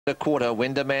A quarter.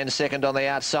 Winderman second on the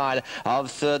outside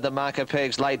of third. The marker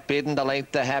pegs Late Bid and a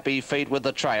length to Happy Feet with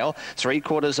the trail.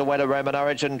 3/4 away to Roman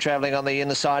Origin travelling on the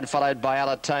inside, followed by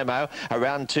Alatomo.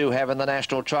 Around two having the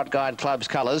National Trot Guide Club's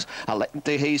colours. A length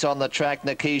to He's on the Track.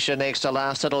 Nikisha next to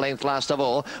last. At a length last of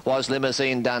all was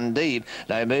Limousine Dundee.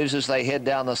 No moves as they head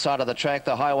down the side of the track.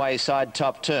 The highway side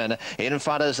top turn. In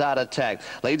front is Art Attack.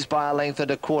 Leads by a length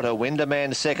and a quarter.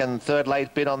 Winderman second. Third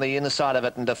Late Bid on the inside of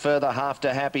it. And a further half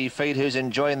to Happy Feet, who's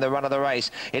enjoying the run of the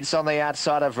race. It's on the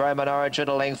outside of Roman Origin,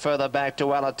 a length further back to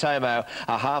Alatomo.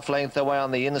 A half length away on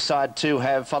the inside, two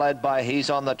have, followed by He's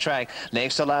on the Track.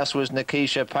 Next to last was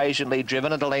Nikisha, patiently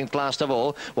driven. At a length last of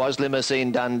all was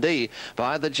Limousine Dundee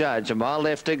by the judge. A mile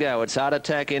left to go. It's Art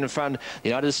Attack in front. The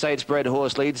United States bred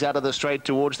horse leads out of the straight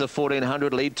towards the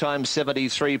 1400. Lead time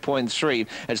 73.3.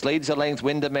 It leads a length.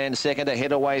 Winderman second.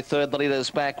 Ahead away third. The leader's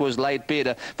back was Late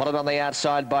Bid. Followed on the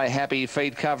outside by Happy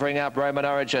Feet, covering up Roman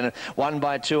Origin. 1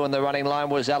 by 2 on the running line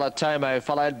was Alatomo,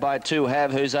 followed by two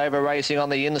have, who's over racing on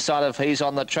the inside of He's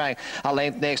on the Track. A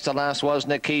length next to last was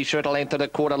Nikisha. At a length and a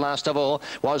quarter last of all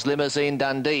was Limousine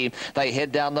Dundee. They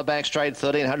head down the back straight,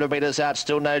 1300 metres out,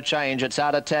 still no change. It's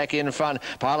Art Attack in front,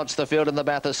 pilots the field in the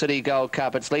Bathurst City Gold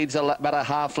Cup. It leads about a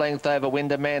half length over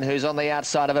Winderman, who's on the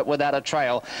outside of it without a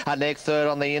trail. A neck third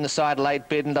on the inside, Late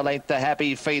Bid, and a length to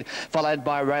Happy Feet, followed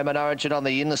by Roman Origin on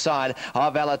the inside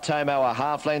of Alatomo. A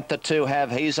half length to two have,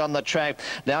 He's on the Track.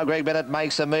 Now Greg Bennett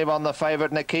makes a move on the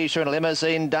favourite Nikisha and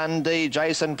Limousine Dundee.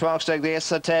 Jason Proxtag,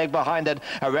 the tag behind it.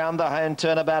 Around the home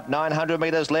turn, about 900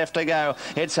 metres left to go.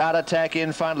 It's Art Attack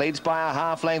in front, leads by a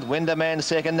half length. Winderman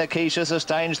second. Nikisha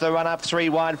sustains the run up, three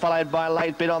wide, followed by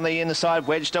Late Bid on the inside,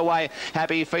 wedged away.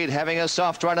 Happy Feet having a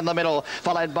soft run in the middle,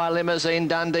 followed by Limousine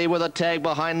Dundee with a tag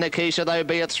behind Nikisha. They'll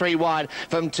be at three wide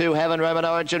from two Heaven. Roman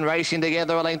Origin racing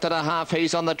together, a length and a half.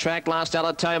 He's on the Track. Last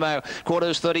Alatomo.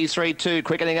 Quarters 33.2,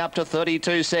 quickening up to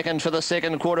 32 seconds for the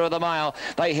second quarter of the mile.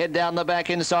 They head down the back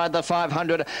inside the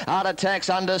 500. Art Attack's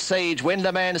under siege.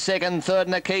 Winderman second, third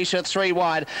Nikisha three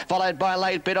wide, followed by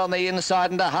Late Bid on the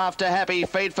inside and a half to Happy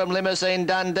Feet from Limousine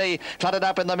Dundee. Cluttered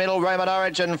up in the middle, Roman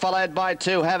Origin, followed by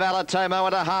two have Alatomo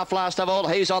and a half last of all.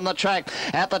 He's on the Track.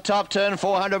 At the top turn,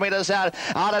 400 metres out.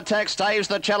 Art Attack staves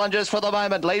the challenges for the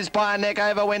moment. Leads by a neck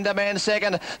over Winderman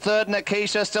second. Third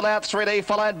Nikisha still out 3D,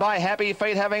 followed by Happy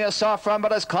Feet having a soft run,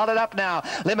 but has cluttered up now.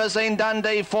 Limousine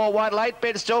Dundee four wide. Late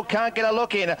Bid still can't get a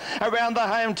look in. Around the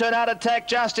home turn, Art Attack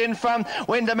just in front.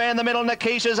 Winderman the middle.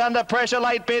 Nikisha's under pressure.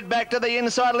 Late Bid back to the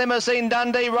inside. Limousine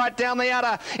Dundee right down the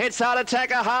outer. It's Art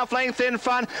Attack a half length in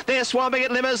front. They're swamping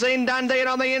at Limousine Dundee, and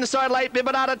on the inside Late Bid,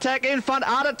 but Art Attack in front.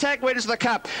 Art Attack wins the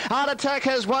cup. Art Attack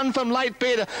has won from Late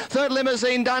Bid. Third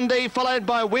Limousine Dundee, followed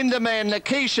by Winderman,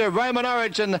 Nikisha, Roman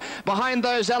Origin. Behind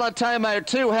those Alatomo,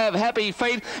 two have Happy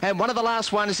Feet, and one of the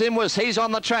last ones in was He's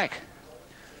on the Track.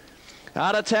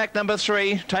 Art Attack number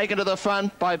 3, taken to the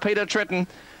front by Peter Tritton.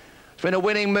 It's been a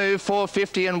winning move,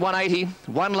 4.50 and 1.80.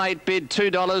 One Late Bid,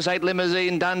 $2. 8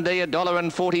 Limousine Dundee,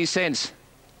 $1.40.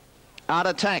 Art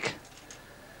Attack.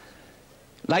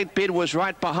 Late Bid was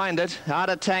right behind it. Art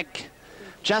Attack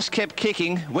just kept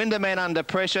kicking. Winderman under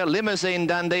pressure. Limousine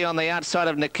Dundee on the outside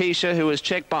of Nikisha, who was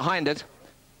checked behind it.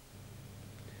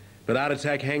 But Art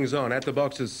Attack hangs on. At the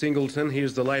box is Singleton.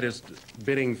 Here's the latest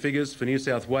betting figures for New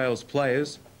South Wales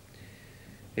players.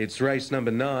 It's race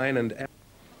number 9 and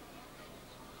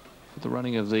for the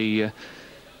running of the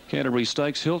Canterbury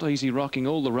Stakes. Hilt, Easy Rocking,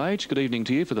 all the rage. Good evening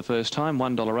to you for the first time.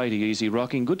 $1.80 Easy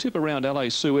Rocking. Good tip around LA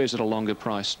Suez at a longer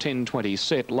price. 10.20.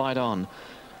 Set, light on.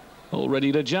 All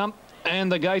ready to jump.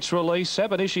 And the gates release.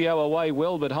 Ab Initio away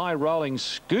well, but High Rolling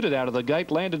scooted out of the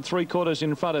gate, landed 3/4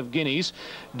 in front of Guineas.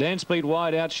 Dance Beat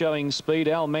wide out, showing speed.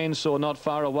 Al Mansour not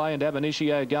far away, and Ab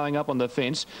Initio going up on the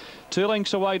fence. 2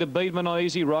 lengths away to Beedman on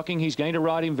Easy Rocking. He's going to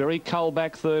ride him very cull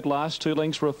back third last. 2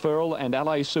 lengths Referral and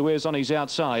LA Suez on his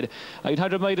outside.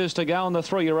 800 metres to go on the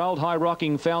 3-year-old. High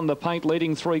Rocking found the paint,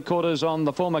 leading 3/4 on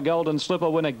the former Golden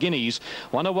Slipper winner Guineas.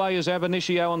 One away is Ab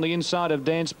Initio on the inside of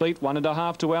Dance Beat.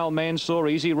 1.5 to Al Mansour.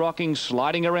 Easy Rocking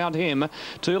sliding around him.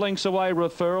 2 lengths away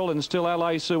Referral, and still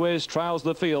LA Suez trails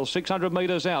the field. 600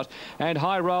 metres out, and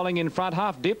High Rolling in front.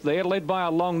 Half dip there, led by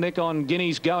a long neck on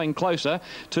Guineas going closer.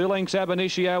 2 lengths Ab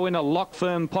Initio in a lock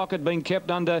firm pocket, being kept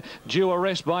under due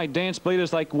arrest by Dance Beat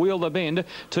as they wheel the bend.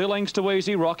 2 lengths to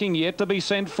Easy Rocking, yet to be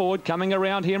sent forward. Coming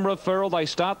around him Referral. They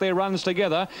start their runs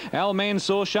together. Al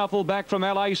Mansour shuffle back from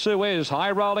LA Suez.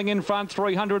 High Rolling in front,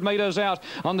 300 metres out.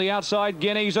 On the outside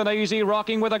Guineas and Easy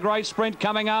Rocking with a great sprint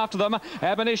coming after them. them.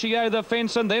 Ab Initio the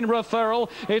fence and then Referral.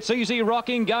 It's Easy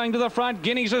Rocking going to the front.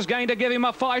 Guineas is going to give him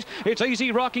a fight. It's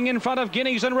Easy Rocking in front of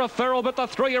Guineas and Referral, but the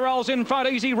 3-year-old's in front.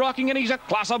 Easy Rocking, and he's a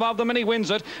class above them and he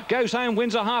wins it. Goes home,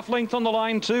 wins a half length on the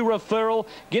line to Referral.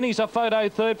 Guineas a photo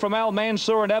third from Al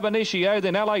Mansour and Ab Initio,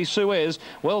 then LA Suez.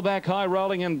 Well back, High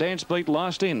Rolling and Dance Beat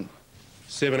last in.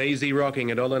 7 Easy Rocking,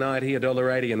 $1.90,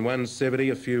 $1.80 and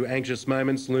 $1.70. A few anxious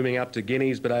moments looming up to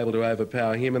Guineas, but able to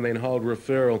overpower him, and then Hold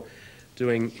Referral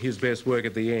doing his best work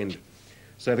at the end.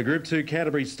 So the Group 2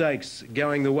 Canterbury Stakes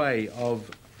going the way of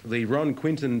the Ron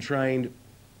Quinton trained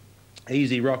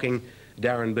Easy Rocking,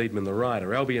 Darren Beatman the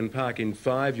rider. Albion Park in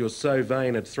 5, You're So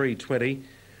Vain at $3.20,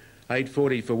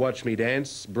 $8.40 for Watch Me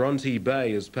Dance. Bronte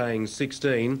Bay is paying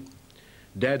 $16.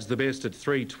 Dad's the Best at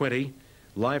 $3.20.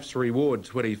 Life's Reward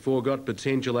 24, Got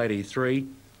Potential 83,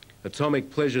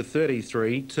 Atomic Pleasure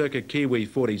 33, Turka Kiwi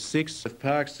 46. With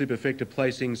Park Superfecta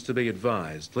placings to be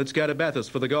advised. Let's go to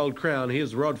Bathurst for the Gold Crown.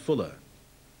 Here's Rod Fuller.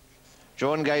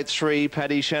 Drawn Gate 3,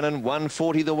 Paddy Shannon,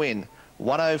 140 the win,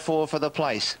 104 for the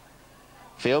place.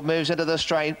 Field moves into the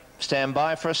straight, stand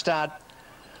by for a start.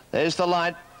 There's the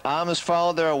light. Arms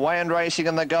fold, they're away and racing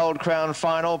in the Gold Crown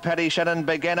final. Paddy Shannon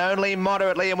began only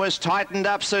moderately and was tightened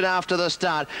up soon after the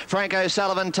start. Frank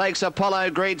O'Sullivan takes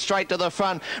Apollo Greed straight to the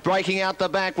front. Breaking out the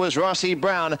back was Rossi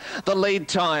Brown. The lead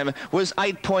time was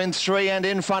 8.3 and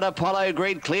in front Apollo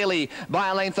Greed clearly by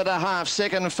a length and a half.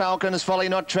 Second Falcon's Folly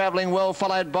not travelling well,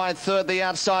 followed by third the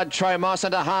outside Tromos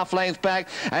and a half length back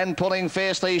and pulling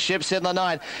fiercely Ships in the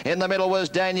Night. In the middle was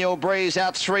Daniel Breeze.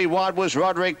 Out 3 wide was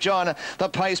Roderick John. The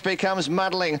pace becomes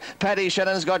muddling. Paddy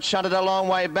Shannon's got shunted a long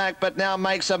way back, but now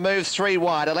makes a move 3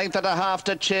 wide. A length and a half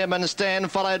to Chairman Stan,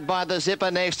 followed by the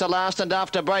Zipper next to last, and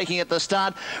after breaking at the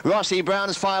start, Rossi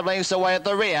Brown's 5 lengths away at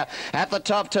the rear. At the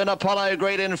top turn, Apollo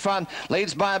Greed in front,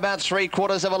 leads by about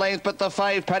 3/4 of a length, but the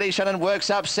fave, Paddy Shannon, works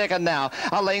up second now.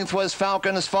 A length was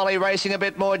Falcon's Folly, racing a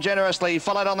bit more generously,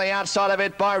 followed on the outside of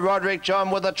it by Roderick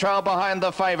John with the trail behind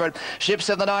the favourite. Ships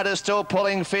in the Night is still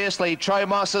pulling fiercely.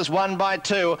 Tromos is 1 by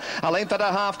 2. A length and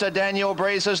a half to Daniel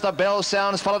Breeze as the bell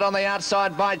sounds, followed on the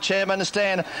outside by Chairman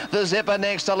Stan. The Zipper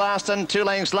next to last, and 2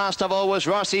 lengths last of all was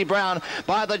Rossi Brown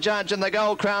by the judge in the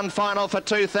Gold Crown final for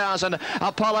 2,000.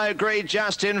 Apollo Greed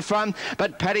just in front,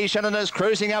 but Paddy Shannon is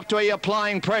cruising up to a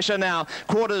applying pressure now.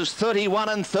 Quarters 31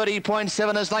 and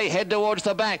 30.7 as they head towards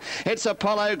the back. It's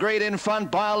Apollo Greed in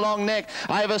front by a long neck.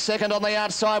 Over second on the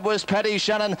outside was Paddy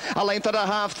Shannon. A length and a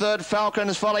half third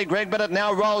Falcon's Folly. Greg Bennett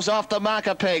now rolls off the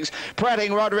marker pegs.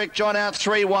 Prating Roderick John out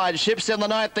 3 wide. Ships in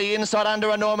the Night the inside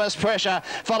under enormous pressure,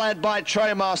 followed by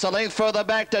Tromos. A length further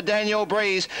back to Daniel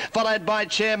Breeze, followed by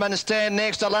Chairman Stan.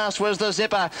 Next to last was the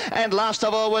Zipper, and last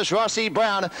of all was Rossi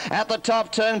Brown. At the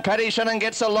top turn, Paddy Shannon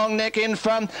gets a long neck in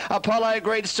front. Apollo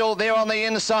Greed still there on the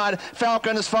inside.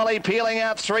 Falcon's Folly peeling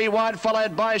out 3 wide,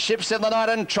 followed by Ships in the Night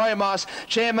and Tromos.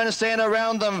 Chairman Stan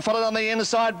around them, followed on the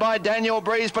inside by Daniel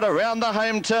Breeze, but around the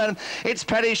home turn, it's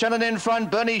Paddy Shannon in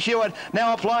front. Bernie Hewitt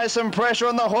now applies some pressure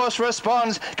and the horse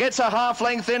responds, gets a half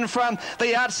length in front.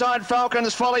 The outside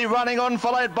Falcon's Folly running on,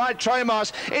 followed by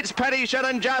Tromos. It's Paddy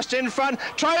Shannon just in front.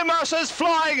 Tromos is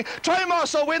flying.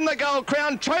 Tromos will win the Gold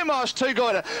Crown. Tromos too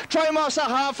good. Tromos a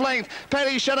half length.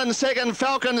 Paddy Shannon second.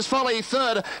 Falcon's Folly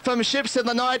third. From Ships in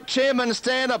the Night, Chairman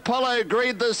Stan, Apollo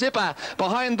Greed, the Zipper.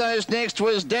 Behind those next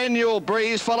was Daniel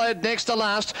Breeze, followed next to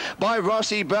last by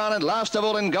Rossi Brown, and last of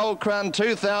all in Gold Crown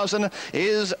 2000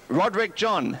 is Roderick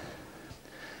John.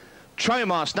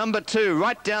 Tromos, number 2,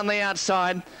 right down the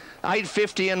outside,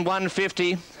 850 and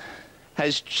 150,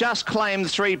 has just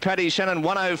claimed 3 Paddy Shannon,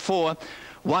 104,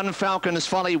 1 Falcon's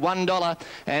Folly,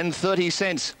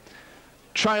 $1.30.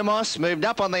 Tromos moved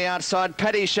up on the outside.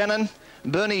 Paddy Shannon,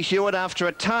 Bernie Hewitt, after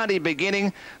a tardy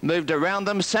beginning, moved around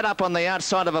them, sat up on the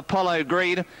outside of Apollo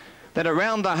Greed, then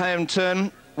around the home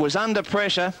turn, was under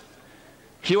pressure.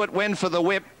 Hewitt went for the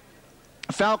whip.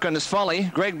 Falcon's Folly,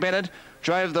 Greg Bennett,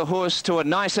 drove the horse to a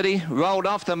nicety, rolled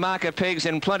off the marker pegs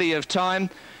in plenty of time,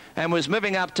 and was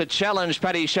moving up to challenge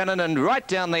Paddy Shannon, and right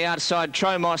down the outside,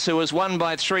 Tromos, who was 1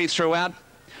 by 3 throughout,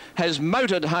 has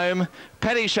motored home.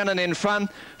 Paddy Shannon in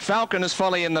front, Falcon's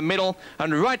Folly in the middle,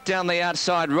 and right down the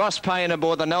outside, Ross Payne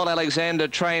aboard the Noel Alexander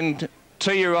trained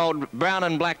 2-year-old brown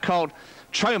and black colt,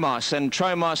 Tromos, and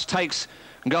Tromos takes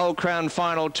Gold Crown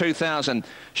final 2000.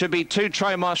 Should be 2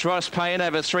 Tromos, Ross Payne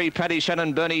over 3 Paddy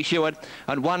Shannon, Bernie Hewitt,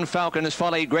 and 1 Falcon's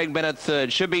Folly, Greg Bennett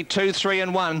third. Should be 2, 3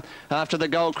 and 1 after the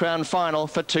Gold Crown final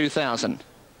for 2000.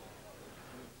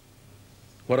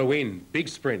 What a win. Big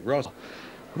sprint. Ross.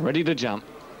 Ready to jump.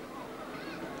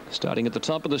 Starting at the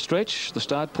top of the stretch, the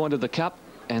start point of the Cup,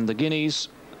 and the Guineas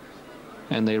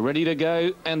And they're ready to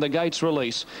go, and the gates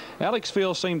release. Alex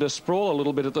Field seemed to sprawl a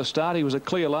little bit at the start. He was a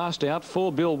clear last out.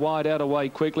 4 Bill wide out away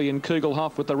quickly, and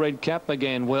Kugelhoff with the red cap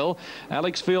began well.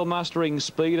 Alex Field mustering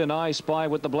speed, and I Spy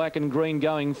with the black and green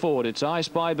going forward. It's I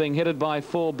Spy being headed by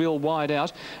 4 Bill wide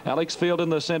out. Alex Field in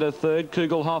the centre third.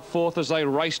 Kugelhoff fourth as they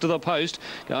race to the post.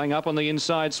 Going up on the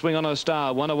inside, Swing on a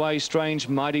Star. One away, Strange,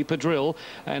 Mighty Padrille.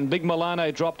 And Big Milano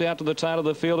dropped out to the tail of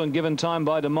the field and given time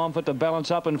by De Montfort to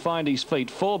balance up and find his feet.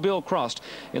 4 Bill crossed.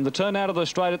 In the turn out of the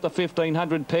straight at the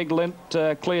 1500, Peg lent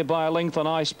clear by a length on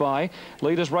I Spy.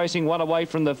 Leaders racing one away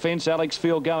from the fence. Alex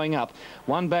Field going up.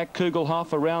 One back,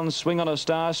 Kugelhoff around Swing on a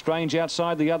Star. Strange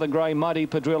outside the other grey, Mighty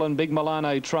Padrille, and Big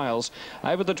Milano trails.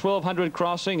 Over the 1200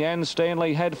 crossing, and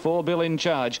Stanley had 4 Bill in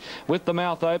charge. With the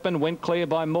mouth open, went clear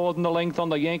by more than the length on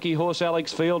the Yankee horse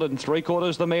Alex Field, and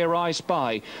 3/4 the mare I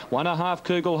Spy. 1.5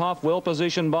 Kugelhoff, well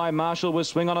positioned by Marshall with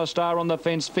Swing on a Star on the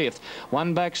fence fifth.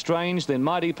 One back, Strange, then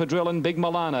Mighty Padrille and Big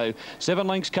Milano. 7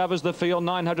 lengths covers the field,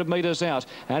 900 metres out,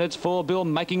 and it's 4 Bill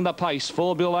making the pace.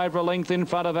 4 Bill over a length in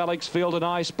front of Alex Field, and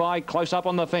I Spy close up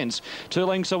on the fence. 2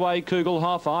 lengths away,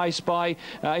 Kugelhoff. I Spy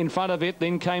in front of it,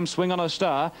 then came Swing on a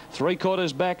Star.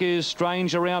 3/4 back is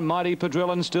Strange around Mighty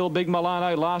Padrille, and still Big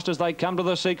Milano last as they come to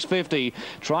the 650.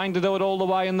 Trying to do it all the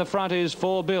way in the front is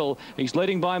 4 Bill. He's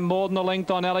leading by more than a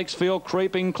length on Alex Field,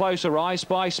 creeping closer. I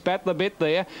Spy spat the bit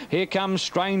there. Here comes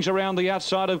Strange around the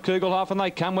outside of Kugelhoff, and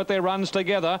they come with their runs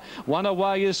together. One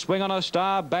away is Swing on a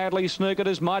Star, badly snookered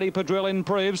as Mighty Padrille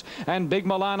improves, and Big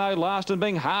Milano last and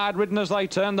being hard ridden as they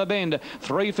turn the bend.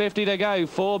 350 to go.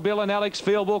 4 Bill and Alex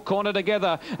Field will corner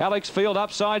together. Alex Field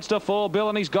upsides to 4 Bill,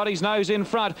 and he's got his nose in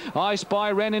front. I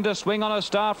Spy ran into Swing on a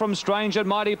Star from Strange and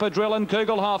Mighty Padrille, and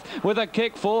Kugelhoff with a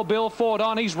kick. 4 Bill fought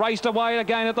on. He's raced away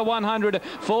again at the 100.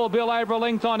 4 Bill over a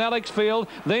length on Alex Field,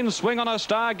 then Swing on a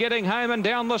Star getting home, and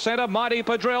down the centre Mighty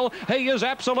Padrille. He is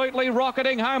absolutely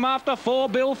rocketing home after 4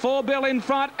 Bill. 4 Bill in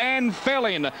front and fell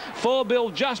in. 4 Bill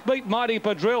just beat Mighty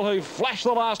Padrille, who flashed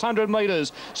the last 100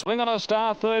 metres. Swing on a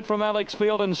Star third from Alex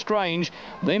Field and Strange,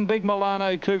 then Big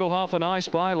Milano, Kugelhoff and I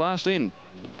Spy last in.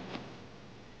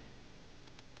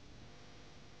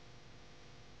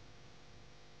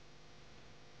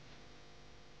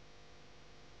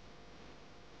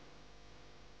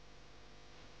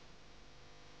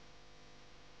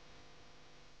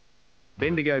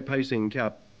 Bendigo Pacing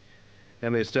Cup,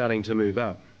 and they're starting to move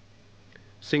up.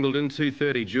 Singleton,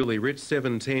 2:30 Julie Rich,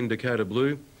 7:10 Dakota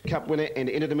Blue. Cup winner and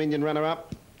Inter Dominion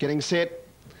runner-up, getting set.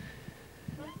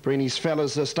 Breeny's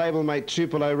Fellas, stablemate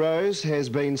Tupelo Rose has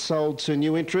been sold to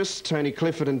new interests. Tony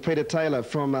Clifford and Peter Taylor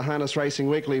from Harness Racing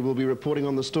Weekly will be reporting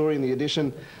on the story in the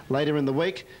edition later in the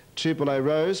week. Tupelo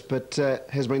Rose, but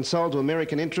has been sold to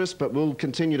American interest, but will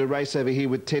continue to race over here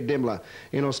with Ted Dembler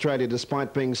in Australia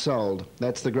despite being sold.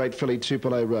 That's the great filly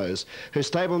Tupelo Rose. Her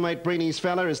stablemate Breeny's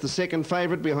Fella is the second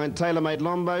favourite behind TaylorMade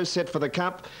Lombo, set for the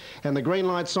Cup, and the green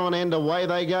light's on and away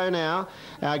they go now.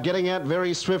 Getting out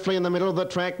very swiftly in the middle of the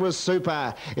track was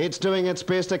Super. It's doing its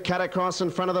best to cut across in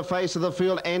front of the face of the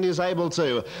field and is able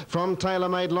to. From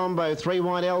TaylorMade Lombo, 3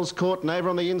 wide L's caught, and over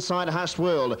on the inside Hushed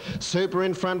World. Super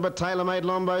in front, but TaylorMade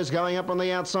Lombo's going up on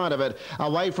the outside of it.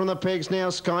 Away from the pegs now,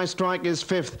 Sky Strike is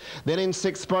 5th. Then in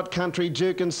 6th spot, Country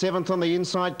Duke, and 7th on the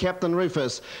inside, Captain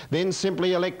Rufus. Then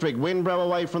Simply Electric. Winbrow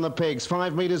away from the pegs.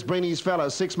 5 metres, Breeny's Fella.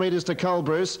 6 metres to Cole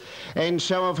Bruce. And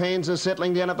Show of Hands is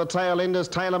settling down at the tail end as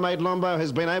TaylorMade Lombo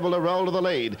has been able to roll to the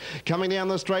lead. Coming down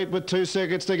the straight with 2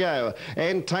 circuits to go.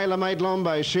 And TaylorMade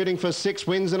Lombo shooting for 6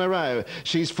 wins in a row.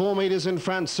 She's 4 metres in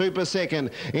front, Super second.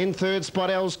 In 3rd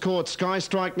spot, L's Court. Sky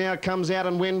Strike now comes out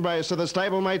and Winbrow, so the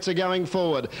stablemates are going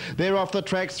forward. They're off the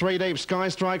track 3 deep. Sky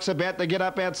Strike's about to get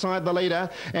up outside the leader,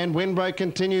 and Winbrow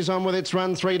continues on with its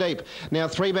run 3 deep. Now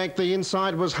 3 back the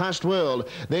inside was Hushed World.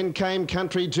 Then came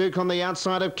Country Duke on the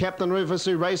outside of Captain Rufus,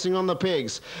 who racing on the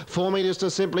pegs. 4 metres to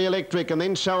Simply Electric, and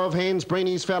then Show of Hands,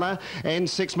 Breeny's Fella, and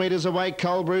 6 metres away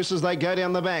Cole Bruce as they go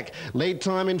down the back. Lead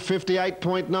time in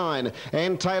 58.9,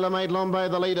 and TaylorMade Lombo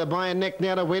the leader by a neck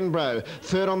now to Winbrow.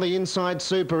 3rd on the inside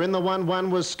Super. In the 1-1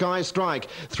 was Sky Strike.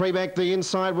 3 back the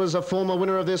inside was a former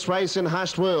winner of this race in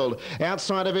Hushed World.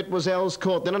 Outside of it was L's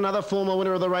Court. Then another former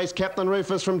winner of the race, Captain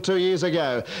Rufus from 2 years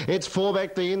ago. It's 4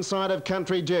 back the inside of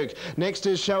Country Duke. Next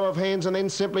is Show of Hands, and then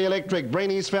Simply Electric.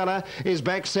 Breeny's Fella is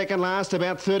back second last,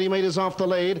 about 30 metres off the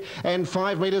lead, and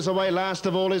 5 metres away last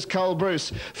of all is Cole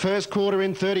Bruce. First quarter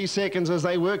in 30 seconds as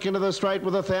they work into the straight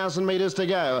with 1,000 metres to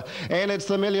go. And it's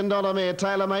the $1 million mare,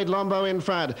 TaylorMade Lombo in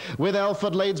front, with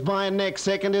Alfred leads by a neck.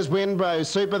 Second is Winbrow.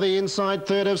 Super the inside,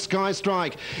 third of Sky Strike.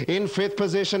 Strike. In 5th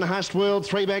position, Hushed World.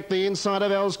 3 back the inside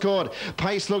of Elscourt.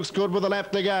 Pace looks good with a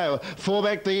lap to go. 4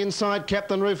 back the inside,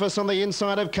 Captain Rufus on the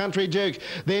inside of Country Duke.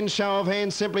 Then Show of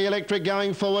Hands, Simply Electric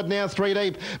going forward now 3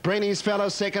 deep. Brenny's Fella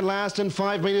second last and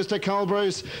 5 metres to Cole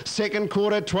Bruce. Second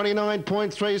quarter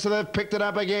 29.3, so they've picked it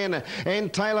up again.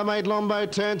 And Tailor Made Lombo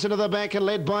turns into the back and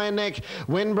led by a neck.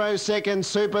 Winbro second,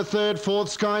 Super third, fourth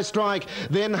Sky Strike.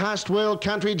 Then Hushed World,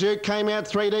 Country Duke came out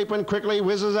 3 deep and quickly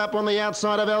whizzes up on the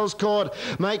outside of Elscourt.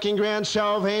 Making ground,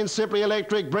 Show of Hands, Simply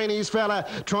Electric. Brenny's Fella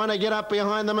trying to get up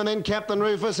behind them, and then Captain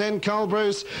Rufus and Cole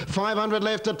Bruce. 500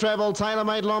 left to travel. Tailor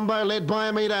Made Lombo led by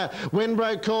a metre.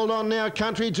 Winbro called on now.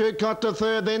 Country Duke got to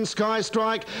third, then Sky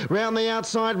Strike. Round the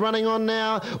outside, running on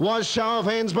now was Show of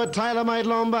Hands, but Tailor Made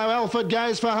Lombo. Alfred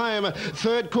goes for home.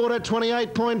 Third quarter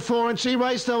 28.4, and she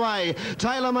raced away.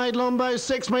 Tailor Made Lombo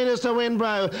 6 metres to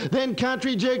Winbro. Then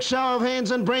Country Duke, Show of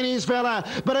Hands, and Brenny's Fella.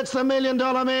 But it's the $1 million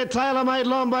mare, Tailor Made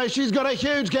Lombo. She's got a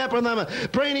huge gap in them.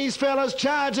 Brenny's Fella's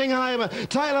charging home.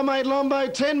 Tailor Made Lombo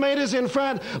 10 metres in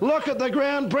front. Look at the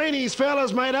ground. Brenny's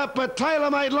Fella's made up, but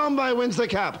Tailor Made Lombo wins the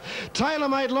cup. Tailor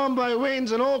Made Lombo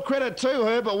wins, and all credit to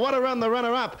her, but what a run the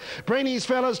runner-up. Brenny's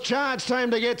Fella's charged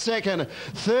home to get second.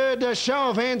 Third, Show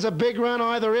of Hands, a big run,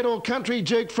 either it or Country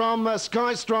Duke from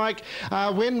Sky Strike.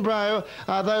 Winbro,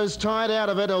 those tied out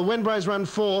of it. Winbro's run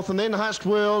fourth, and then Hushed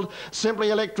World, Simply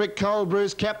Electric, Cole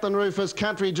Bruce, Captain Rufus,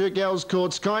 Country Duke,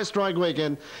 Elscourt, Sky Strike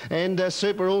Weekend, and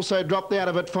Super also dropped out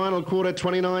of it. Final quarter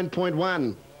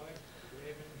 29.1.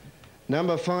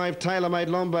 Number 5, Tailor Made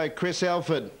Lombo, Chris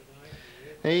Alford.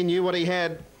 He knew what he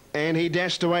had, and he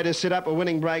dashed away to set up a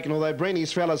winning break. And although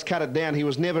Brenny's Fella's cut it down, he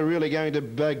was never really going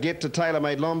to get to Tailor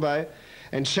Made Lombo.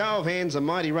 And Show of Hands, a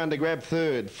mighty run to grab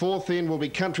third. Fourth in will be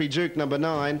Country Duke, number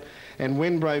 9, and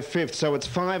Winbro fifth. So it's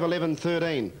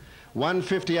 5:11.13.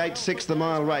 1:58.6 the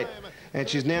mile rate. And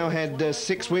she's now had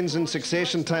 6 wins in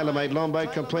succession, Tailor Made Lombo,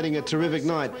 completing a terrific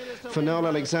night for Noel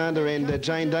Alexander and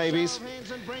Jane Davies.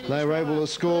 They were able to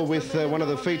score with one of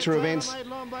the feature events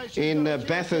in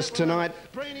Bathurst tonight,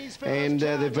 and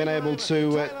they've been able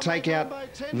to take out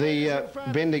the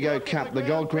Bendigo Cup. The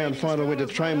Gold Crown final went to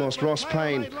Tramos, Ross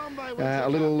Payne, a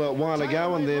little while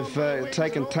ago, and they've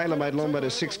taken Tailor Made Lombo to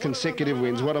 6 consecutive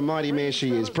wins. What a mighty mare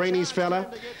she is. Brenny's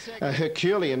Fella, a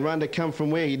Herculean run to come from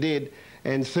where he did.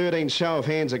 And 13, Show of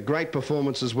Hands, a great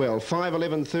performance as well.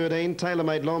 5:11.13, Tailor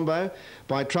Made Lombo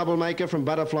by Troublemaker from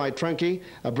Butterfly Trunky.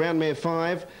 A brown mare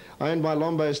 5, owned by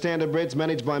Lombo Standardbreds,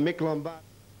 managed by Mick Lombard.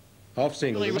 Off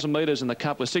single. 1,000 metres in the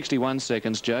cup was 61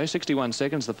 seconds, Joe. 61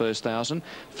 seconds the first 1,000.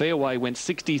 Fairway went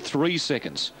 63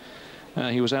 seconds.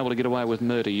 He was able to get away with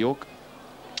Murder York.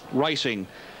 Racing.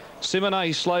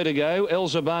 Simone slow to go. El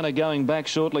Zabana going back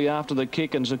shortly after the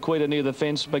kick, and Zaquita near the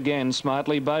fence began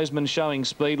smartly. Bozeman showing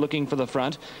speed, looking for the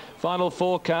front. Final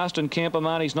forecast, and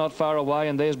Campermani's not far away,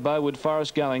 and there's Bowood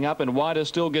Forest going up, and wider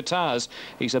still Guitars.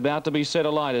 He's about to be set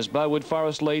alight as Bowood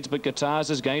Forest leads, but Guitars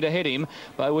is going to head him.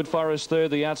 Bowood Forest third,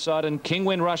 the outside, and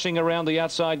Kingwin rushing around the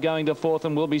outside, going to fourth,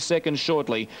 and will be second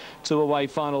shortly. 2 away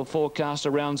final forecast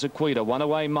around Zaquita. 1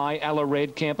 away My Alla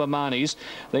Red, Campermani's.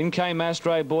 Then came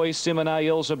Astro Boy, Simone,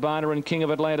 El Zabana, and King of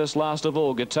Atlantis last of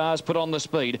all. Guitars put on the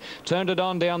speed, turned it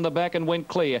on down the back and went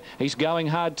clear. He's going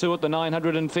hard to it, the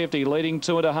 950, leading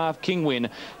 2.5. Kingwin.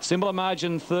 Similar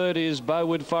margin third is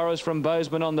Bowood Forest from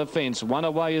Bozeman on the fence. 1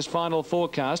 away is final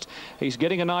forecast. He's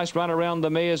getting a nice run around the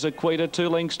mare Zaquita. 2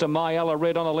 lengths to My Alla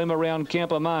Red on a limb around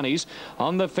Campermani's.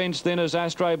 On the fence then is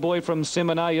Astro Boy from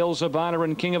Simone, El Zabana,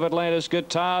 and King of Atlantis.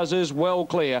 Guitars is well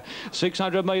clear.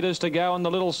 600 metres to go, and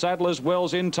the Little Saddler's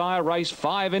Wells entire race.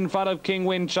 5 in front of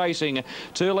Kingwin chasing.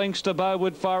 2 lengths to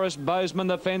Bowood Forest. Bozeman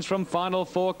the fence from final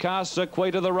forecast.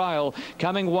 Zaquita the rail.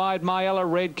 Coming wide, My Alla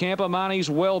Red. Campermani's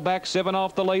well back. 7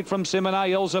 off the lead from Simone,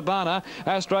 El Zabana.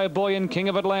 Astro Boy and King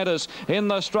of Atlantis in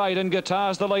the straight, and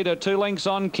Guitars the leader. 2 lengths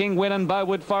on Kingwin and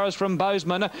Bowood Forest from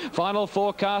Bozeman. Final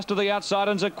forecast to the outside,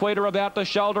 and Zaquita about to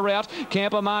shoulder out.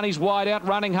 Campermani's wide out,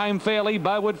 running home fairly.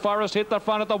 Bowood Forest hit the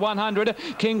front at the 100.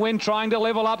 Kingwin trying to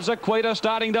level up. Zaquita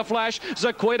starting to flash.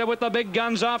 Zaquita with the big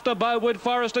guns after Bowood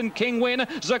Forest and Kingwin.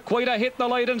 Zaquita hit the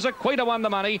lead, and Zaquita won the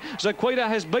money. Zaquita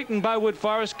has beaten Bowood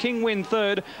Forest. Kingwin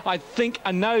third. I think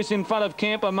a nose in front of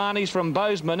Campermani's from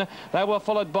Bozeman. They were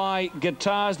followed by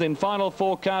Guitars, then final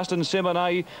forecast and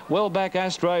Simone. Well back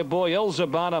Astro Boy, El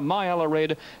Zabana, My Alla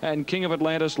Red, and King of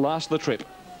Atlantis last the trip.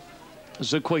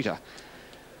 Zaquita,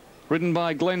 ridden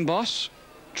by Glenn Boss,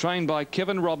 trained by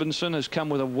Kevin Robinson, has come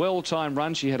with a well-timed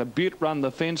run. She had a beaut run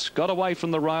the fence, got away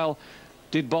from the rail,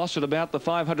 did Boss at about the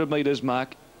 500 metres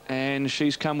mark, and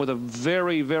she's come with a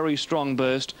very, very strong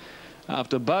burst.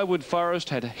 After Bowood Forest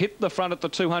had hit the front at the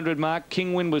 200 mark,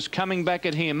 Kingwin was coming back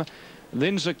at him.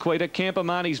 Then Zaquita.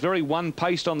 Campamani's very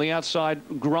one-paced on the outside,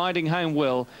 grinding home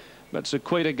well. But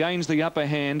Zaquita gains the upper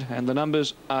hand, and the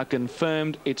numbers are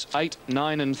confirmed. It's 8,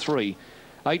 9 and 3.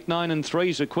 8, 9 and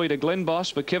 3, Zaquita.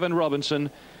 Glenboss for Kevin Robinson.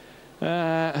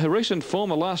 Her recent form,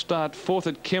 her last start fourth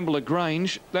at Kembla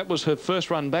Grange. That was her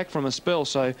first run back from a spell,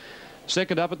 so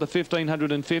second up at the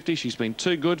 1550. She's been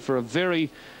too good for a very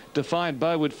defiant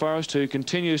Bowood Forest, who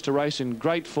continues to race in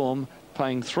great form,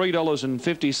 paying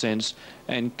 $3.50,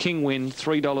 and King Win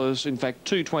 $3, in fact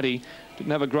 $2.20.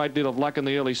 Didn't have a great deal of luck in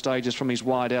the early stages from his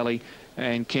wide alley,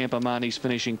 and Campamani's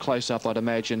finishing close up, I'd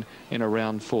imagine, in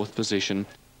around fourth position.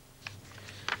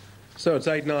 So it's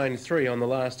 8-9-3 on the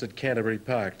last at Canterbury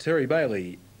Park. Terry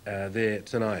Bailey there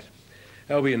tonight.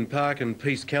 Albion Park and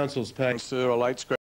Peace Council's paying. Sir, a late scratch.